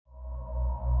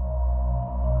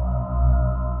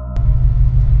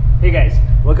Hey guys,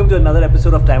 welcome to another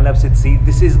episode of Time Lapse at Sea.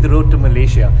 This is the road to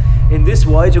Malaysia. In this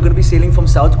voyage, we're going to be sailing from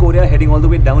South Korea, heading all the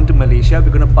way down to Malaysia.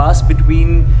 We're going to pass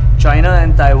between China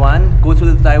and Taiwan, go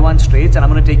through the Taiwan Straits, and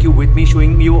I'm going to take you with me,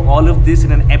 showing you all of this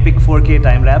in an epic 4K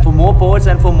time lapse. For more ports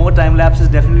and for more time lapses,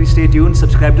 definitely stay tuned,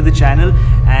 subscribe to the channel,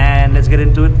 and let's get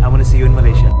into it. I'm going to see you in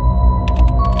Malaysia.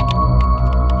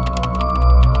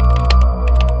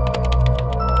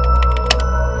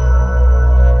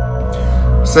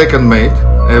 Second mate,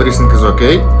 everything is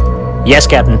okay? Yes,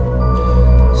 Captain.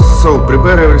 So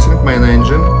prepare everything, main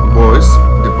engine, boys,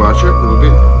 departure will be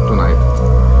tonight.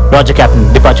 Roger,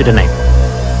 Captain. Departure tonight.